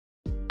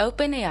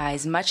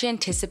OpenAI's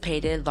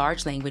much-anticipated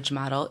large language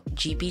model,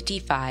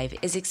 GPT-5,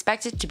 is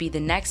expected to be the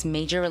next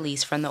major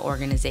release from the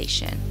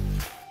organization.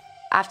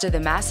 After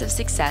the massive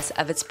success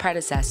of its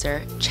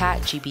predecessor,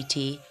 Chat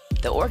GPT,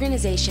 the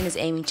organization is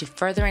aiming to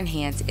further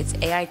enhance its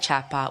AI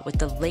chatbot with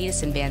the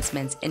latest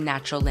advancements in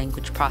natural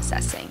language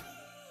processing.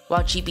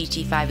 While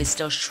GPT-5 is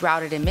still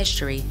shrouded in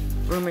mystery,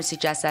 rumors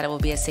suggest that it will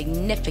be a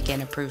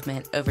significant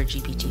improvement over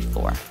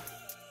GPT-4.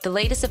 The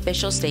latest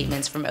official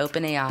statements from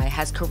OpenAI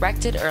has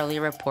corrected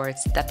earlier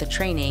reports that the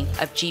training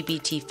of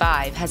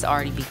GPT-5 has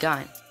already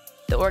begun.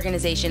 The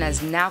organization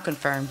has now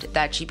confirmed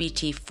that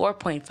GPT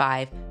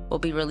 4.5 will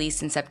be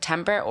released in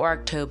September or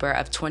October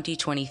of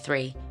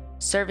 2023,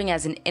 serving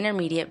as an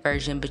intermediate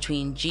version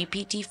between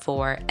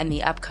GPT-4 and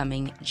the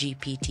upcoming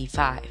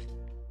GPT-5.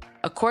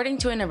 According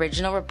to an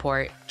original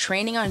report,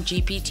 training on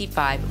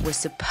GPT-5 was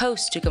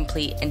supposed to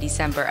complete in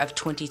December of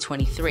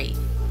 2023,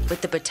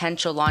 with the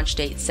potential launch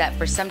date set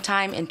for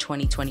sometime in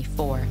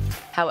 2024.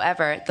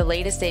 However, the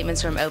latest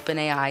statements from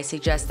OpenAI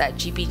suggest that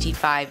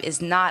GPT-5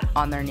 is not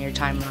on their near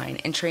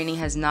timeline and training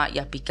has not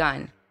yet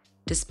begun.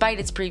 Despite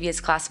its previous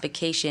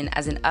classification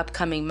as an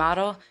upcoming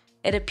model,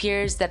 it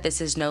appears that this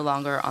is no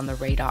longer on the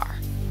radar.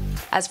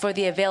 As for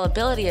the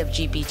availability of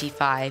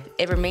GPT-5,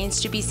 it remains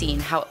to be seen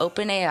how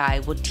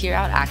OpenAI will tier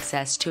out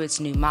access to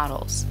its new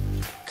models.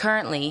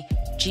 Currently,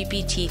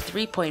 GPT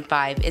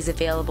 3.5 is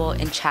available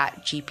in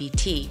Chat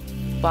GPT,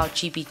 while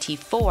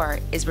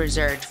GPT-4 is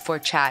reserved for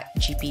Chat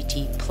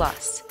GPT+.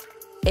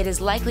 It is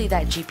likely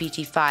that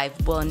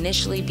GPT-5 will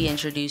initially be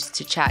introduced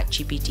to Chat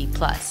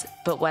GPT+,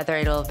 but whether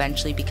it will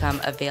eventually become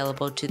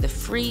available to the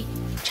free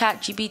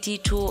Chat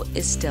GPT tool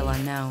is still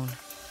unknown.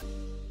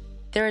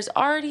 There is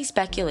already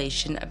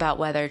speculation about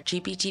whether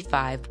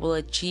GPT-5 will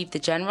achieve the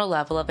general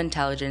level of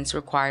intelligence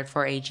required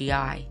for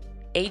AGI.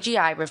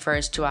 AGI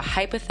refers to a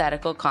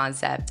hypothetical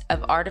concept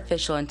of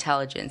artificial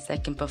intelligence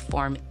that can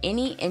perform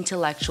any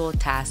intellectual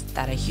task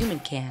that a human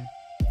can.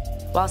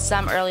 While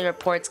some early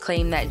reports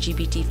claim that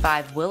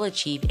GPT-5 will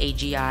achieve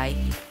AGI,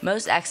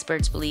 most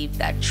experts believe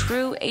that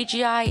true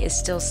AGI is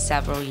still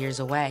several years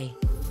away.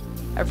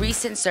 A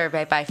recent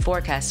survey by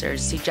forecasters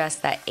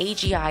suggests that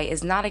AGI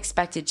is not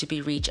expected to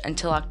be reached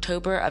until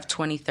October of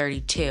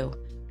 2032,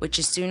 which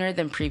is sooner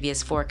than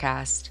previous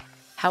forecasts.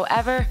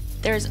 However,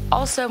 there is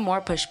also more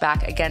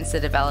pushback against the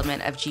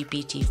development of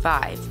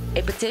GPT-5.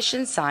 A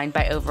petition signed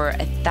by over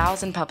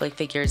 1,000 public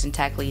figures and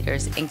tech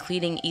leaders,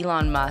 including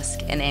Elon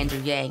Musk and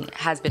Andrew Yang,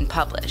 has been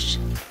published,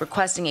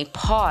 requesting a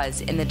pause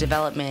in the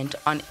development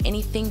on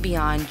anything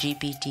beyond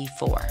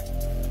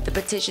GPT-4. The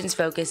petition's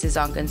focus is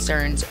on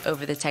concerns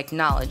over the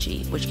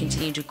technology, which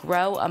continue to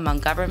grow among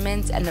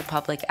governments and the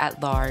public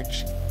at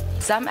large.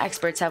 Some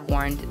experts have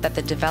warned that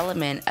the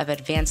development of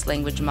advanced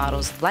language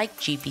models like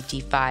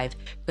GPT-5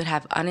 could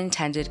have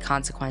unintended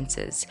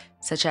consequences,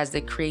 such as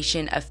the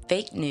creation of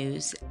fake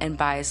news and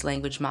biased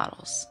language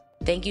models.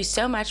 Thank you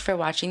so much for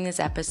watching this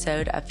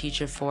episode of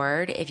Future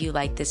Forward. If you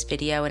liked this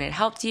video and it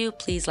helped you,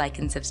 please like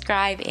and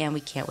subscribe, and we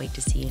can't wait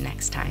to see you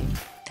next time.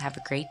 Have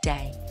a great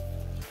day.